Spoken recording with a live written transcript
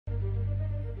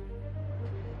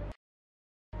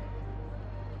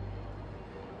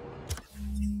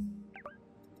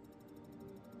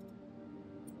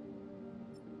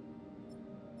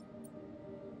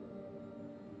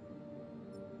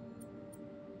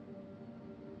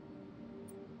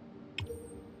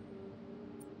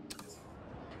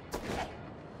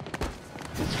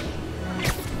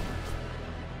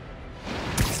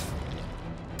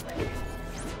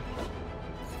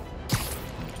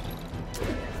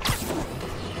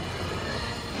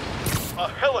a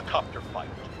helicopter fight,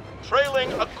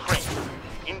 trailing a crane,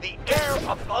 in the air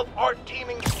above our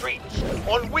teeming streets,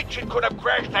 on which it could have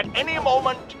crashed at any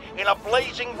moment in a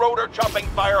blazing rotor-chopping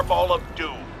fireball of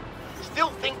doom. Still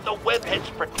think the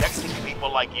webhead's protecting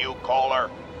people like you,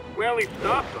 caller? Well, he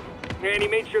stopped them, and he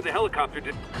made sure the helicopter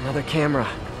did... Another camera.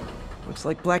 Looks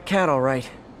like Black Cat, all right.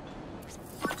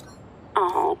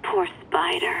 Oh, poor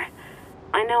Spider.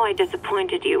 I know I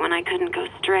disappointed you when I couldn't go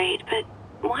straight, but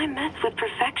why mess with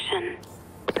perfection?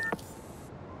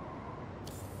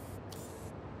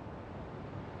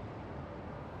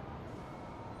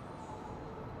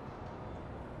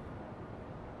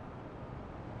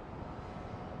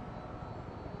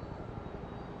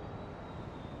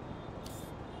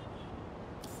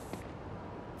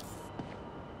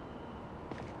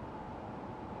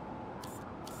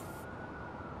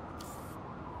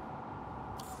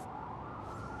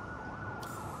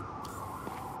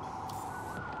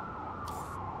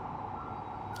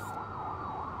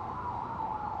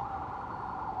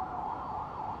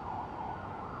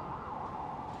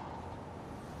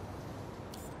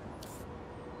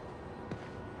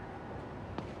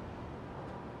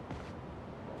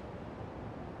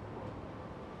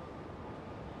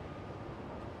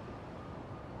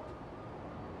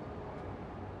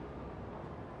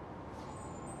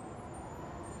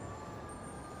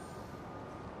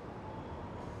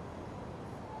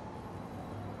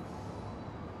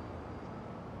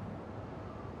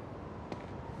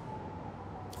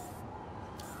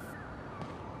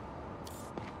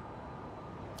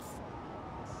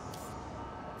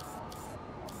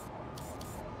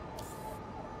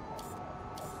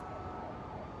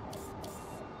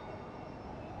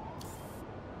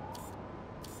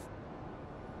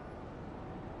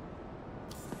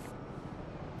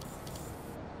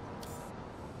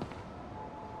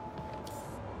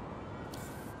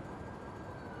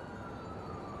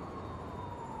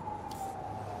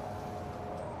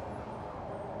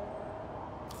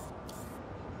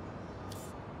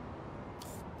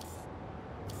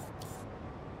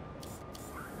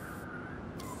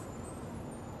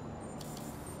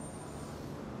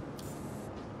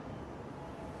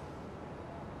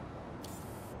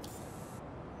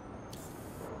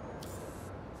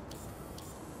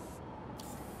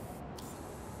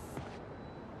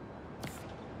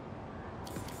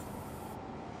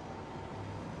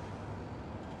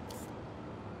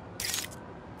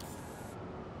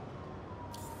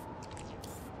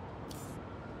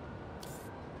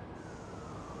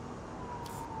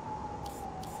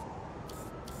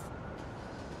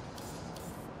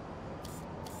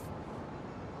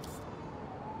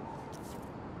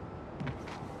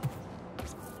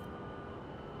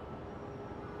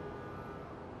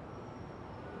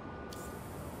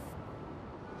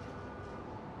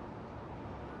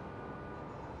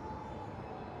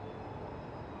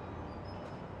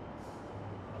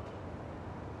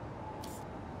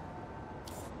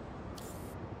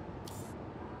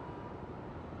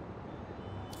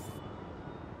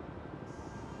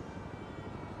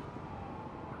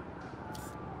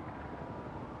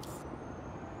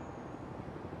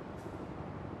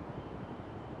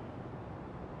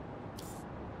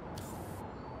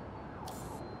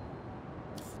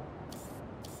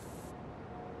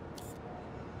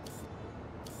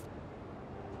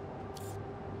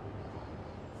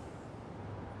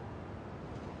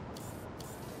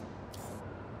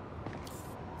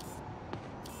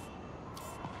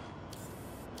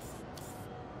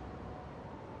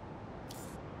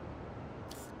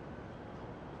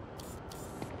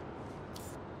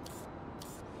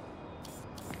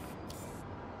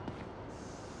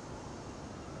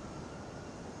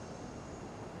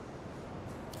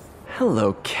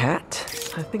 Hello, Cat.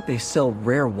 I think they sell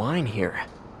rare wine here.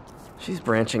 She's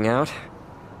branching out.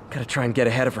 Gotta try and get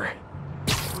ahead of her.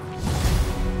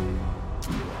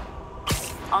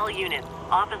 All units,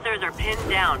 officers are pinned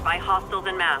down by hostiles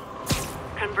en masse.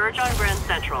 Converge on Grand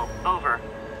Central. Over.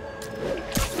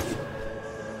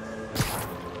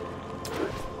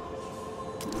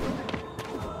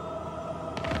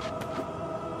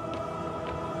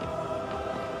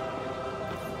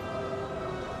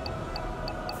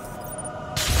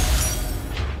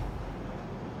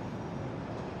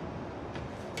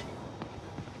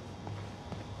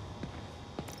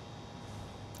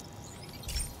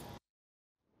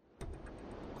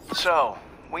 So,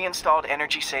 we installed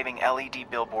energy-saving LED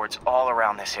billboards all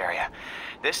around this area.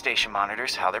 This station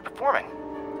monitors how they're performing.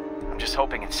 I'm just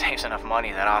hoping it saves enough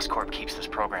money that Oscorp keeps this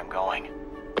program going.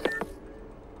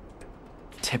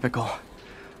 Typical.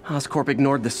 Oscorp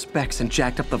ignored the specs and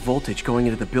jacked up the voltage going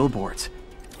into the billboards.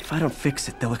 If I don't fix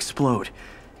it, they'll explode.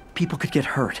 People could get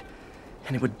hurt.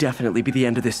 and it would definitely be the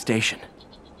end of this station.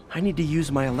 I need to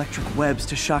use my electric webs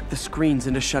to shock the screens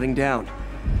into shutting down,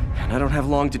 and I don't have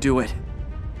long to do it.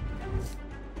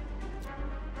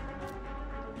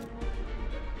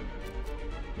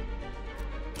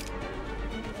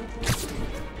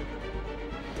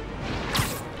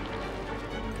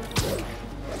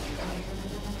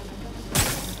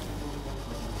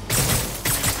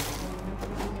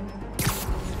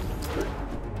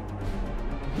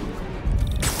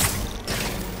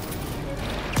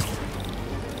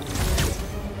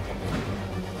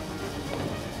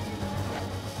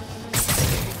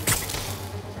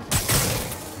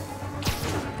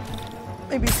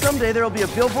 Maybe someday there'll be a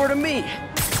billboard of me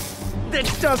that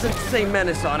doesn't say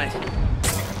Menace on it.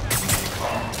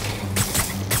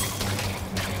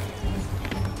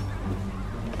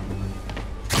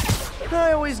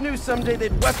 I always knew someday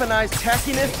they'd weaponize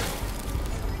tackiness.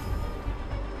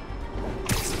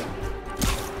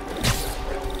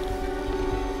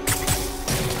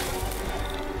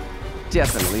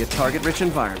 Definitely a target-rich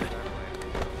environment.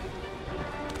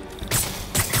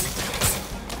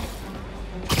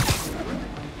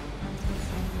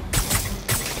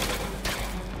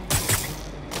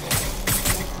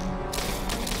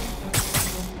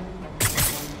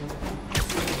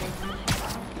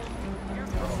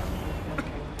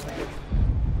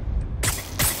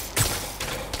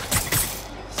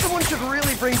 Someone should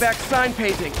really bring back sign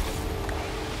painting.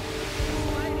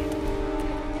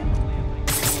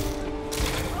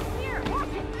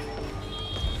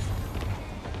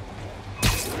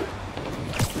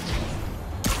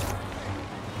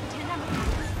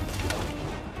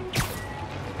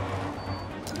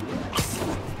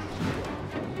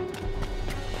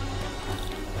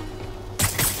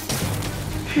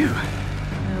 Phew.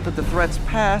 Now that the threat's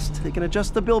passed, they can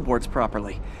adjust the billboards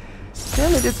properly.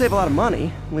 And they did save a lot of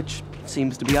money, which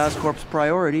seems to be Oscorp's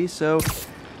priority, so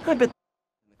I bet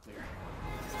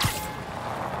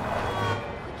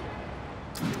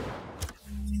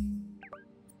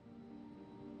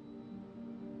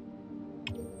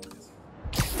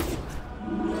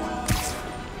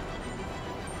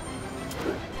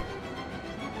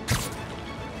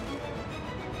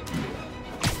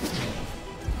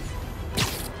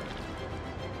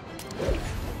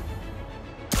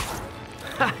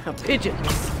a pigeon.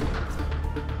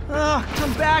 Oh,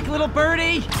 come back, little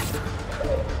birdie!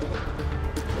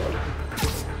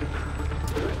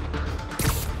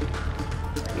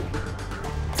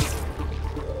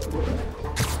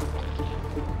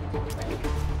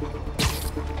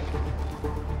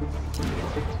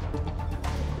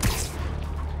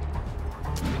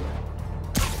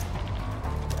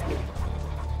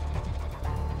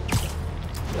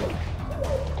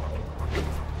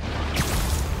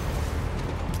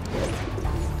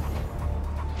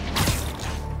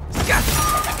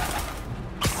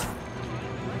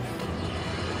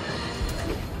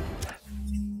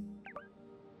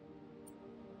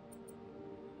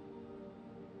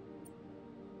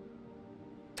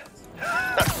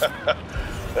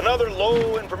 Another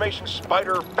low-information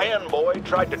Spider fanboy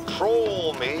tried to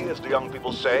troll me, as the young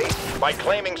people say, by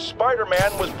claiming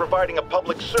Spider-Man was providing a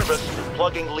public service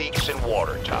plugging leaks in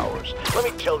water towers. Let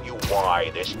me tell you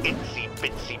why this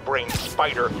itsy-bitsy-brained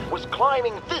spider was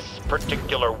climbing this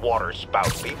particular water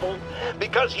spout, people.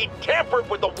 Because he tampered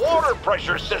with the water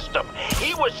pressure system.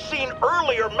 He was seen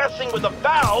earlier messing with a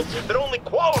valve that only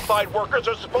qualified workers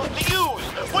are supposed to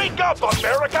use. Wake up,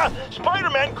 America!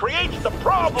 Spider-Man creates the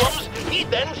problems he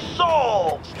then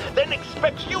solves, then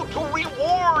expects you to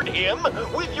reward him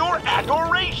with your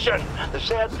adoration. The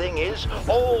sad thing is,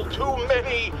 all too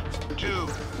many do.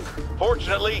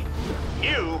 Fortunately,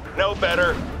 you know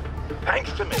better,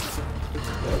 thanks to me.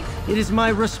 It is my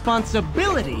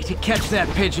responsibility to catch that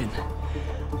pigeon.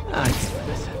 I can't believe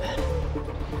I said that.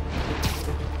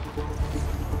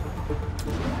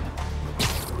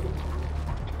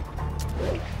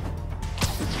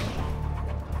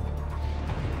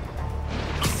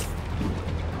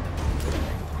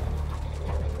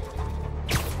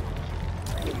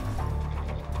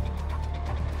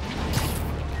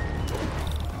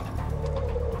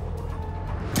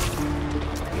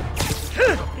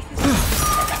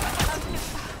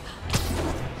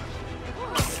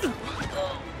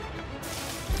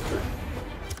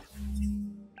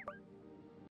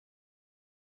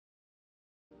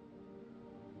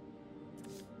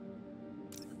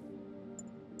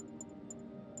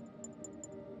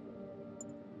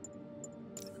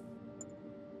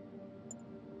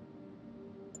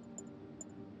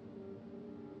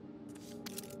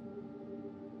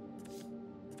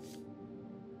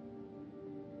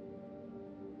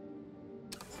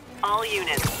 All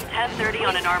units, 10:30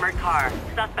 on an armored car.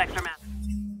 Suspects are masked.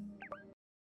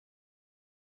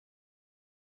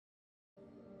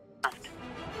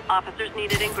 Officers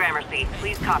needed in Gramercy.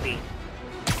 Please copy.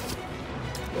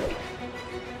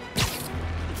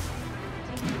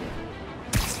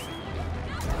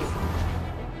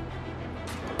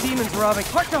 Demons were having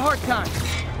heart-to-heart time.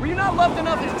 Were you not loved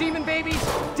enough as demon babies?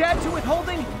 Dad too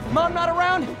withholding? Mom not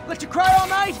around? Let you cry all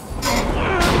night?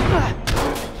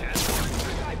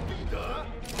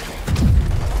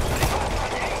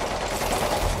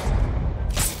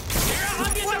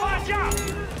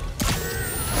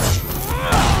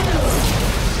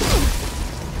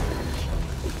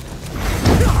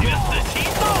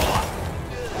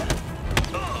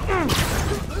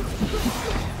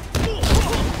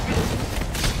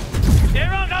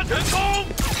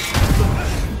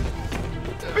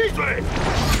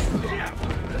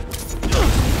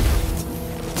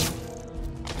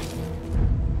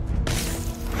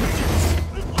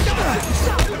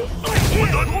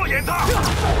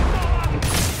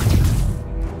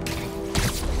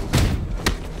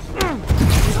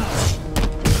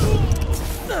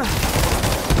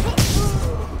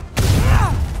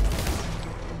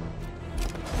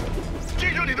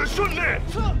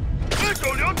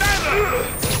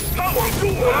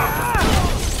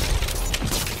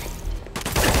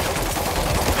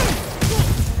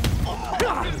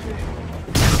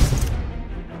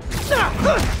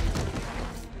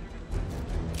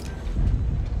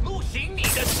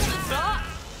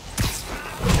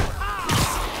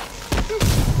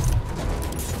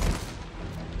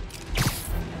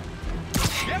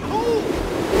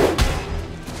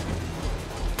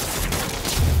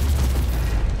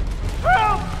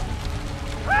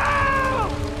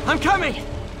 I'm coming!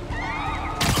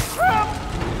 Help!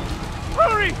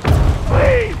 Hurry!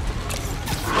 Please!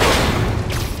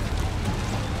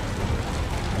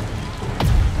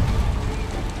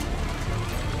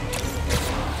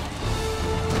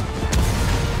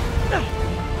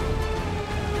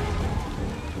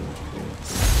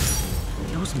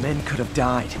 Those men could have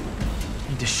died.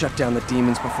 Need to shut down the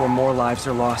demons before more lives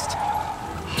are lost.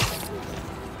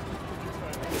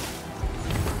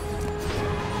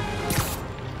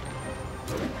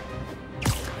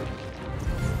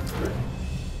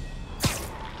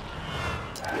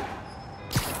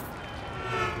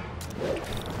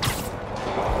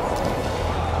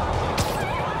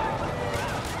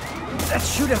 That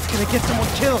shootout's gonna get someone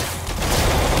killed!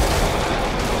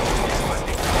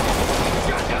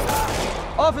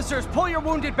 Officers, pull your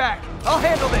wounded back! I'll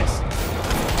handle this!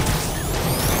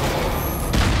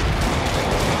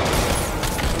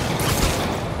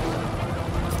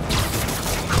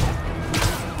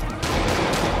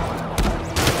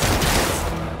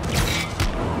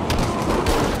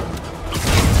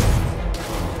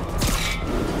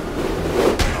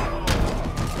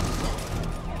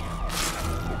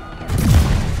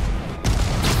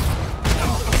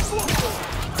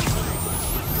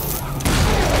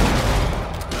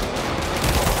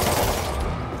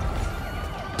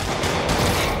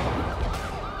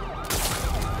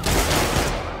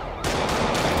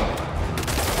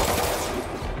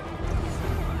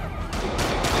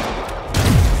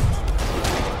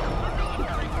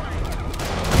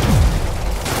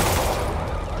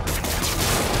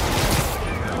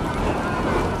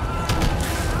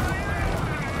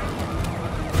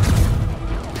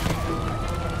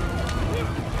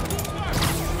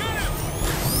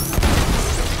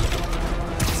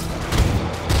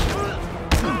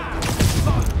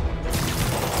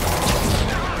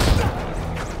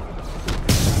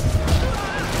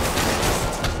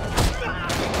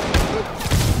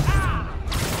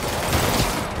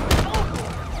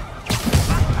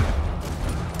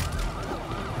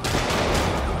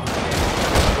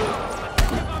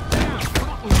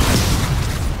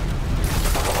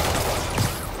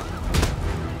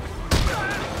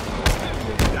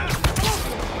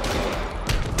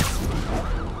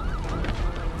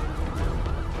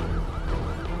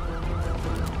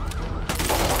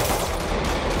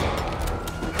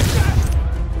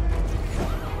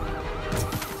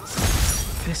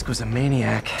 Fisk was a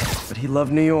maniac, but he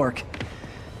loved New York.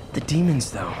 The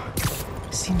demons, though,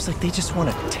 seems like they just want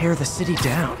to tear the city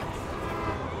down.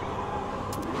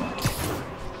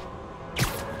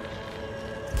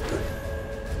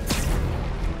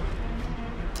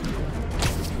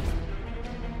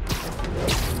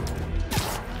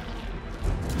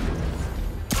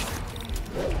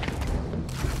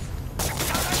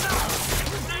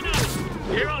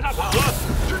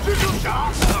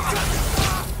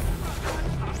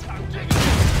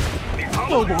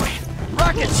 Oh boy!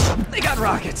 Rockets! They got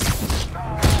rockets!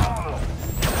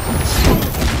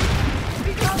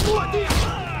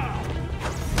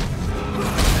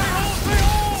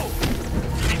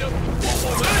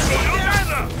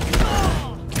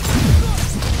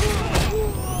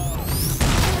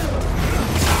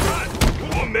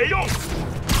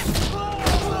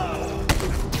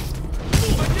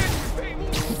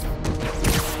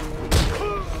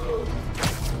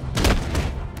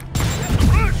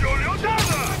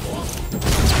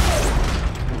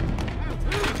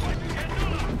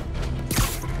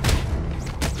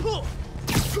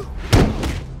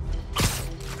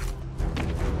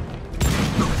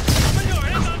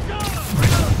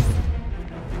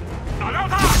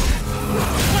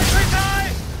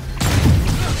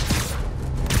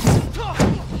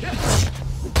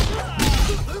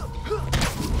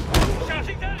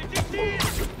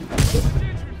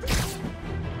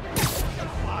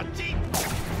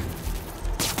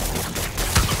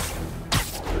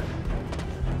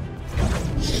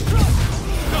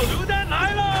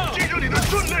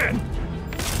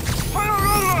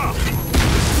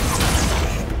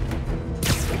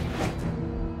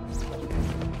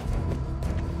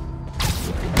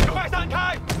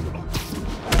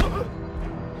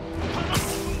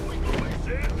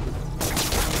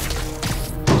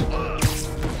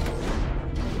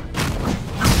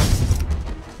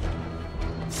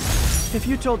 If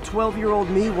you told 12-year-old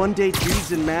me one day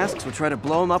dudes in masks would try to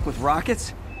blow him up with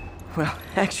rockets, well,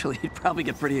 actually, he'd probably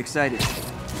get pretty excited.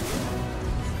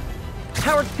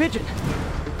 Howard's pigeon!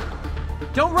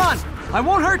 Don't run! I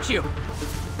won't hurt you!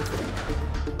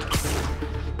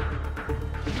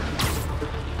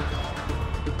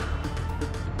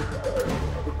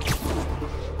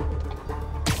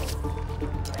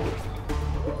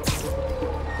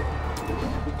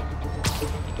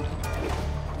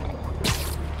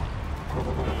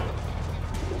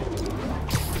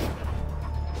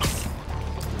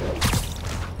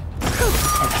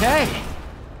 Okay.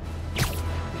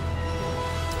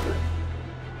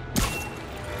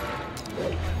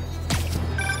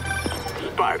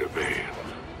 Spider-Man.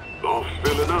 Off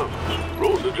filling up.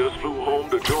 Rosa just flew home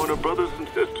to join her brothers and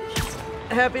sisters.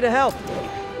 Happy to help.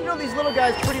 You know these little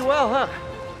guys pretty well, huh?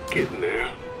 Getting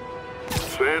there.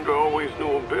 Sandra always knew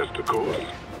him best, of course.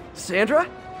 Sandra?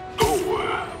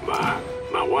 Oh,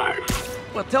 my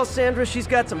wife. Well, tell Sandra she's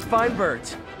got some fine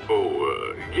birds.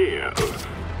 Oh, yeah.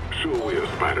 Sure will,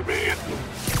 Spider-Man.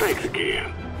 Thanks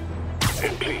again.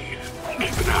 And please,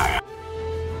 keep an eye out.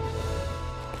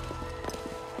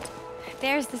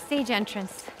 There's the stage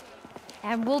entrance.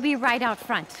 And we'll be right out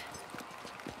front.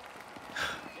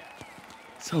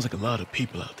 Sounds like a lot of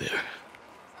people out there.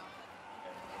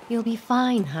 You'll be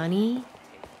fine, honey.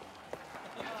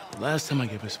 The last time I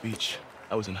gave a speech,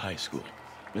 I was in high school.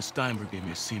 Miss Steinberg gave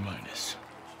me a C-.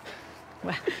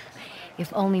 Well,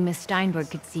 if only Miss Steinberg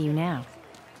could see you now.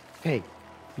 Hey,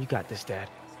 you got this, Dad.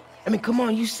 I mean, come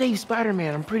on, you saved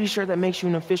Spider-Man. I'm pretty sure that makes you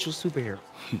an official superhero.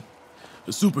 A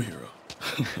superhero.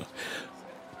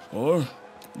 Or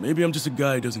maybe I'm just a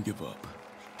guy who doesn't give up.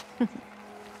 Come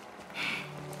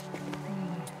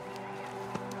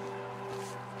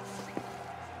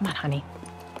on, honey.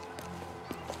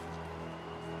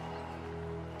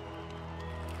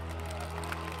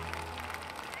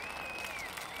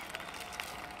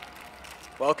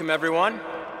 Welcome, everyone.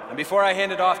 And before I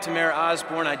hand it off to Mayor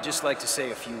Osborn, I'd just like to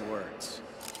say a few words.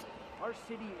 Our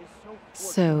city is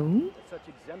So? such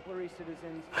exemplary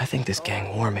citizens. I think this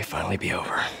gang war may finally be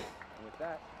over.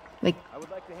 Like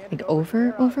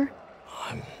over?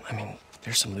 I mean,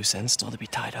 there's some loose ends still to be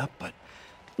tied up, but...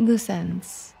 Loose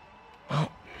ends. Well,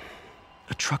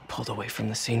 a truck pulled away from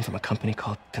the scene from a company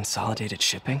called Consolidated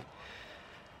Shipping.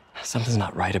 Something's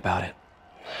not right about it.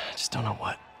 I just don't know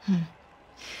what.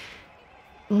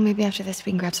 Well, maybe after this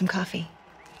we can grab some coffee.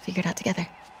 Figure it out together.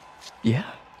 Yeah.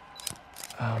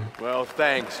 Well,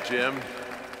 thanks, Jim.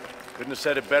 Couldn't have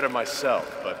said it better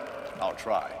myself, but I'll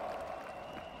try.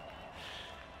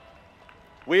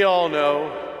 We all know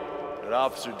that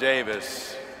Officer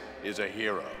Davis is a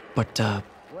hero. But,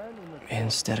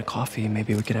 instead of coffee,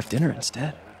 maybe we could have dinner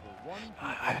instead.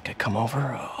 I could come over,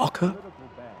 I'll cook.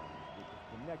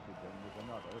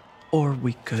 Or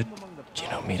we could,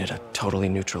 meet at a totally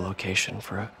neutral location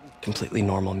for a completely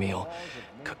normal meal,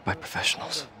 cooked by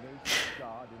professionals.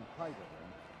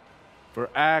 For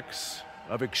acts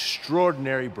of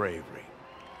extraordinary bravery,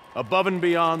 above and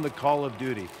beyond the call of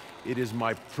duty, it is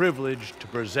my privilege to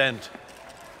present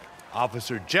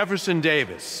Officer Jefferson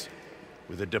Davis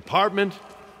with the Department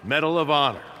Medal of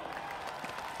Honor.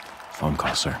 Phone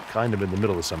call, sir. Kind of in the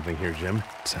middle of something here, Jim.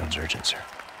 Sounds urgent, sir.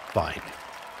 Fine.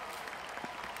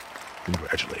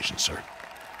 Congratulations, sir.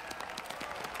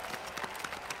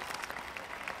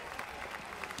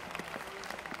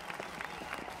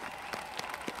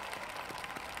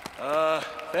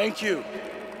 Thank you,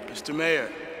 Mr. Mayor.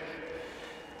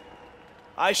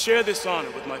 I share this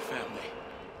honor with my family.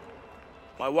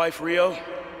 My wife, Rio,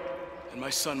 and my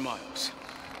son, Miles.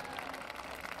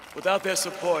 Without their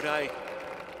support, I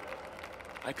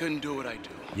couldn't do what I do.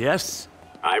 Yes?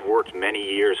 I've worked many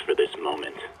years for this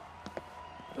moment.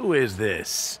 Who is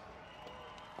this?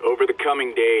 Over the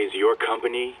coming days, your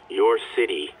company, your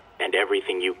city, and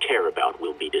everything you care about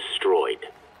will be destroyed.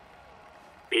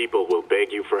 People will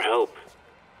beg you for help,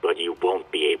 but you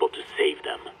won't be able to save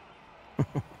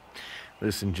them.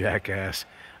 Listen, jackass,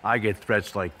 I get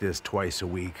threats like this twice a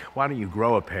week. Why don't you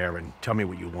grow a pair and tell me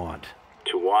what you want?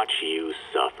 To watch you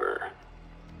suffer.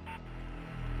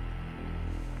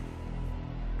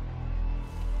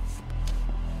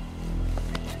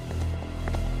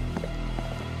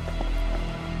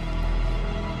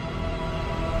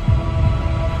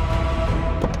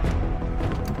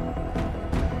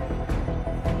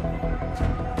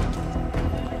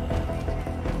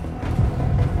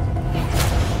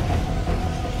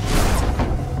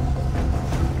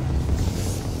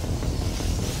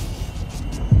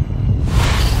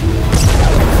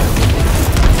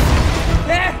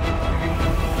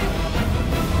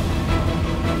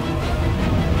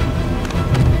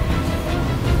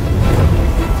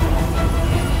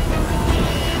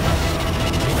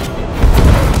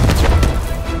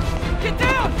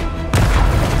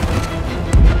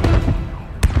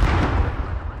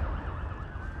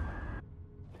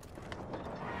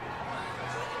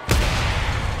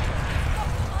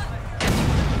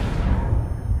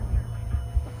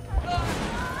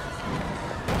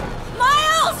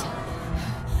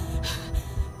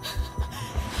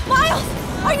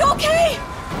 Are you okay?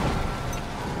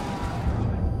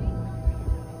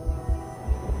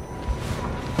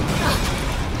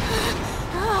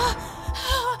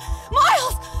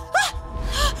 Miles!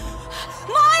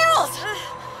 Miles!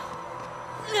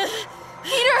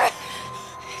 Peter!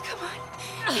 Come on,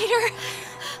 Peter!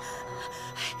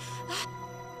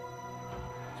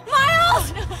 Miles!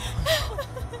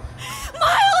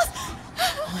 Miles!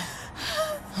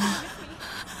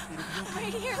 I'm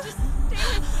right here, just stay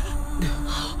with me.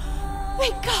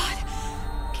 Thank God!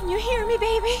 Can you hear me,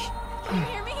 baby? Can you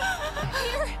hear me?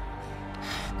 Peter?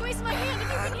 Squeeze my hand if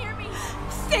you can hear me.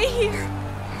 Stay here.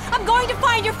 I'm going to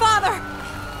find your father.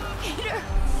 Peter.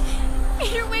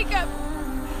 Peter, wake up.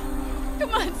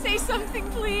 Come on, say something,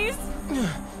 please.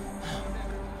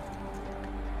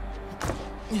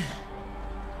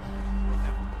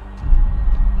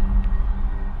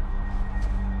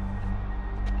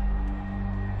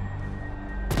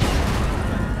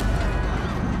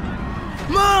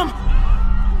 Mom!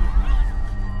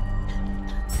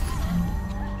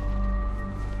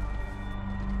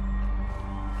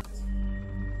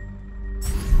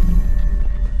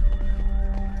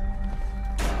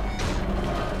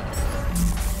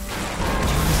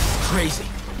 Crazy.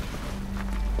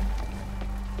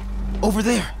 Over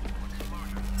there.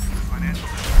 Financial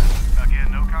distress.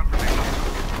 Again, no confirmation.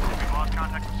 We've lost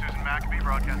contact with Susan Maccabee,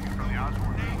 broadcasting from the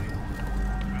Osborne facility.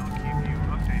 We'll keep you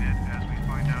updated as we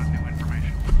find out new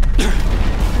information.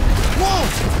 Whoa!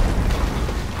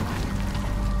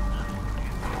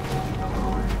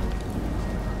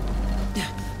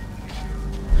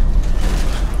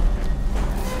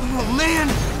 Oh, man!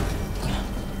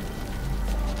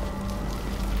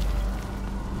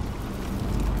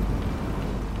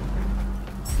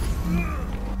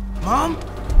 Mom?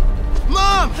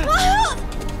 Mom!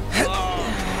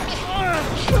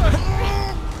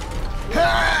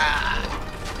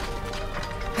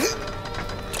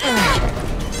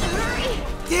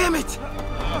 Damn it!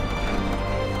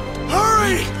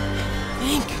 Hurry!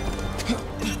 Ink!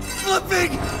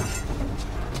 Flipping!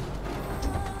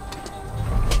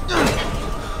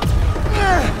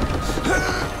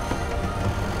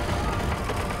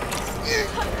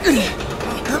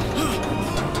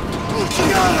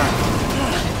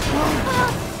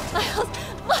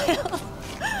 Miles!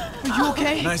 Are you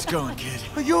okay? Nice going, kid.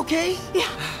 Are you okay? Yeah,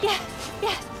 yes.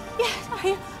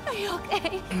 Are you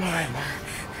okay? I'm alright, Mom.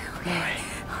 I'm alright.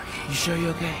 You sure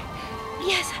you're okay?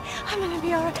 Yes, I'm gonna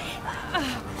be alright.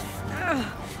 I'm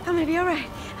gonna be alright.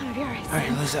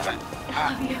 Alright, listen. I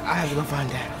love you. I have to go find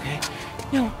Dad, okay?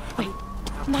 No, wait.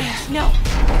 Miles, no!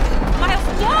 Miles,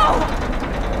 no!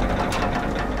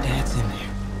 Dad's in there.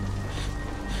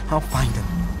 I'll find him.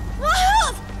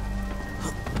 Miles!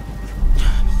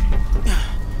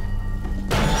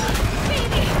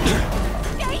 Baby!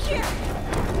 Stay here!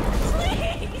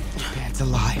 Please! Dad's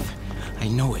alive. I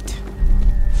know it.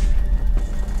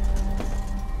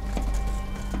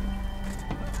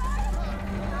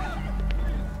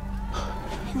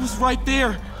 He was right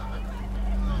there.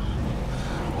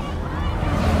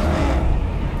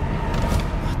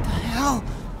 What the hell?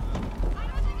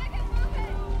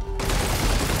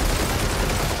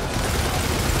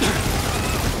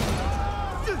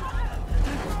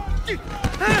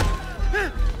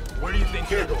 Where do you think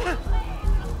you're going?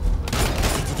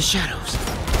 Into the shadows.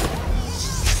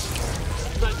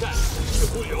 站站，是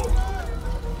忽悠。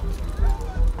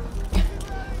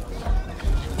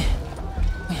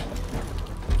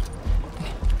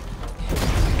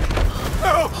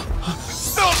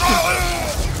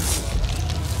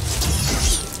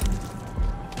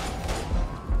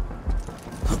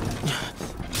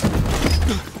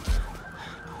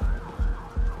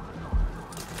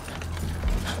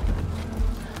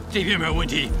 这边没有问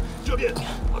题。这边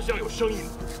好像有声音。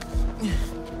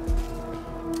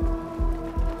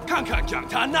看看讲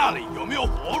台那里有没有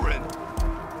活人。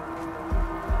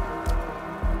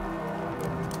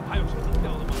还有谁走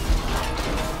掉了吗？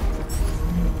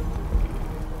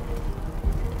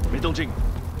没动静，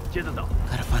接着找。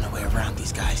 Gotta find a way around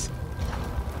these guys.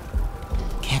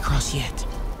 Can't cross yet.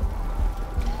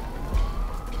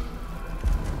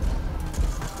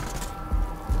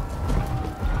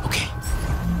 Okay.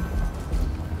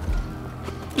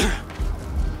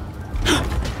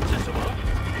 这是什么？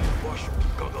我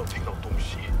刚刚听到东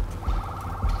西。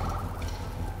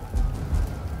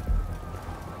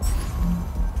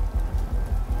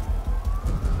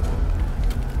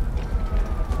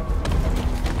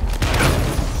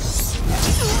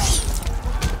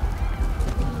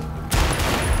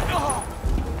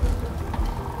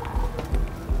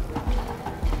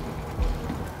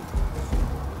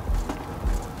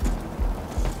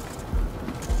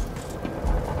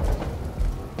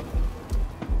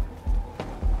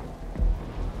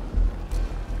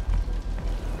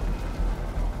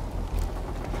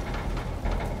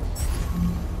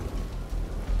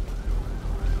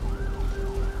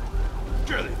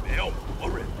这里没有活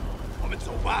人，我们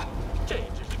走吧。这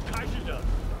只是开始的。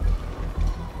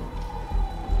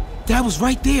Dad was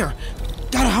right there.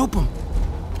 Gotta help him.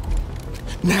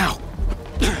 Now.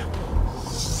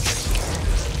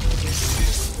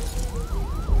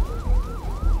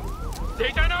 谁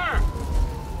在那儿？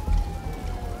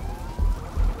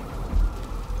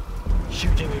修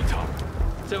建一场，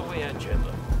这会安全了。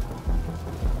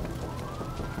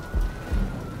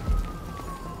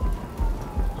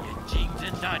眼睛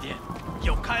睁大点，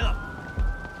有开了。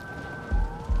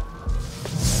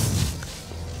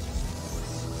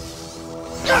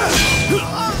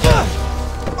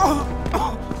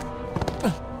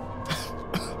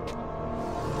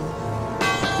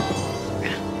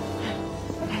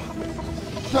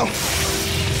No!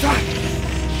 Stop!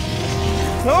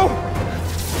 No!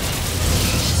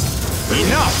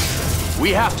 Enough!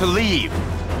 We have to leave.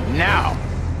 Now!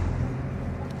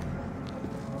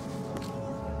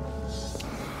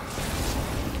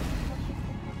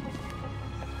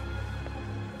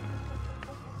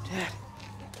 Dad.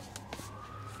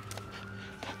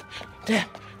 Dad.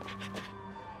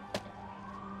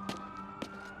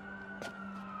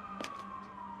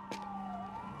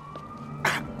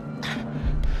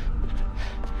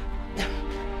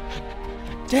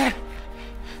 Dad!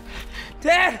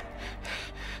 Dad!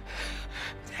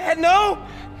 Dad, no!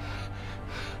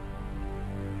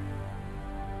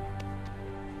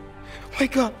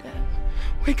 Wake up, Dad.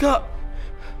 Wake up.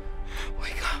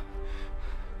 Wake up.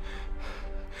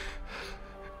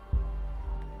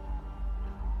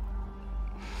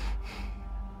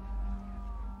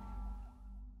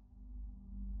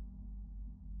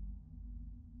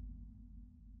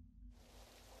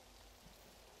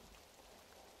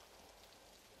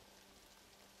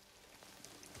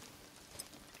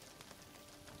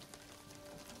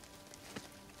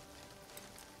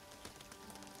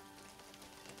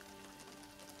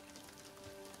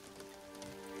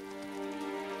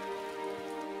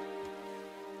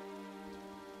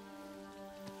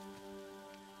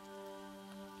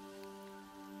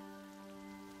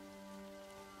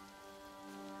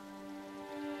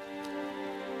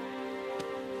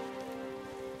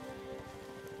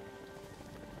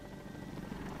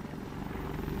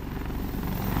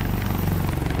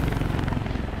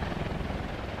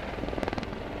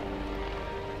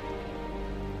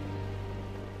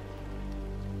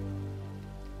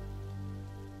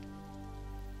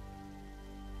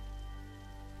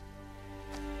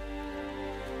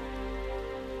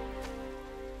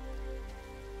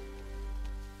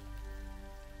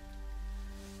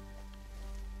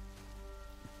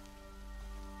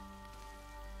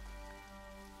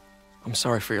 I'm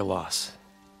sorry for your loss.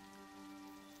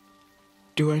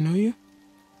 Do I know you?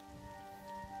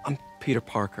 I'm Peter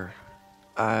Parker.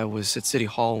 I was at City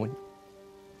Hall when...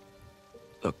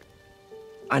 Look,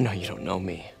 I know you don't know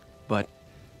me, but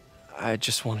I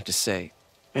just wanted to say...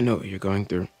 I know what you're going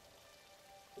through.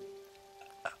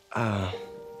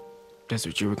 That's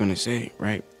what you were gonna say,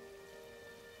 right?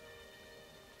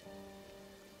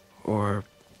 Or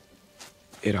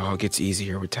it all gets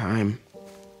easier with time.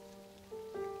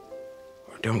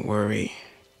 Or don't worry.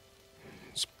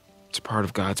 It's part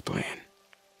of God's plan.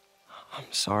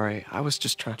 I'm sorry. I was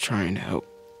just trying to help.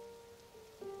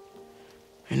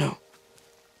 I know.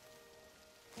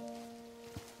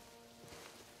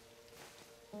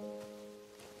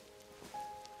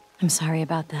 I'm sorry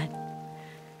about that.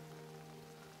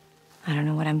 I don't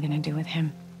know what I'm gonna do with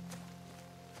him.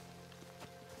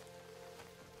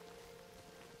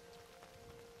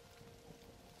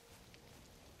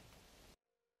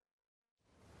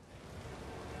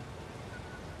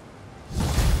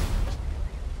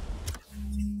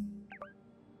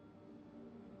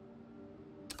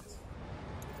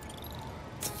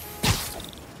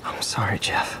 I'm sorry,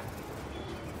 Jeff.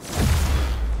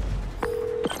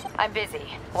 I'm busy.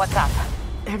 What's up?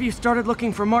 Have you started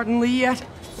looking for Martin Lee yet?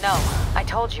 No. I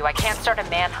told you I can't start a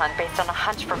manhunt based on a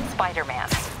hunch from Spider-Man.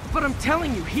 But I'm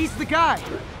telling you, he's the guy.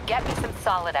 Get me some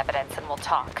solid evidence and we'll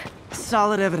talk.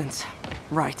 Solid evidence.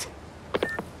 Right.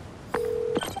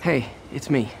 Hey, it's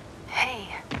me. Hey.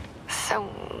 So,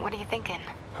 what are you thinking?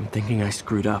 I'm thinking I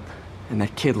screwed up, and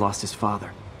that kid lost his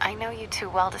father. I know you too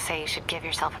well to say you should give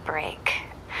yourself a break.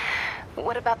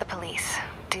 What about the police?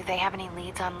 Do they have any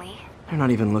leads on Lee? They're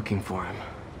not even looking for him.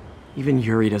 Even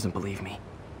Yuri doesn't believe me.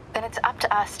 Then it's up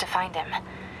to us to find him.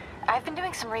 I've been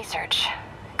doing some research.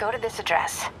 Go to this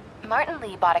address. Martin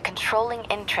Lee bought a controlling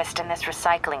interest in this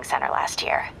recycling center last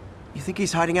year. You think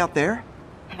he's hiding out there?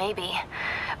 Maybe.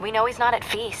 We know he's not at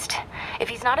Feast. If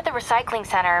he's not at the recycling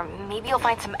center, maybe you'll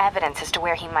find some evidence as to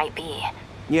where he might be.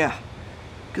 Yeah.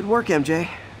 Good work, MJ.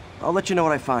 I'll let you know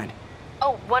what I find.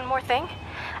 Oh, one more thing.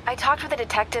 I talked with a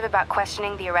detective about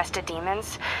questioning the arrested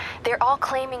demons. They're all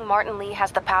claiming Martin Lee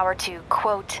has the power to,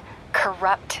 quote,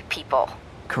 corrupt people.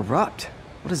 Corrupt?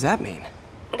 What does that mean?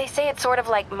 They say it's sort of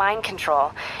like mind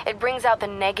control. It brings out the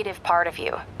negative part of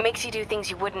you, makes you do things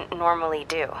you wouldn't normally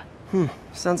do.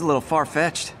 Sounds a little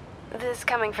far-fetched. This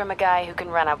coming from a guy who can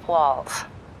run up walls.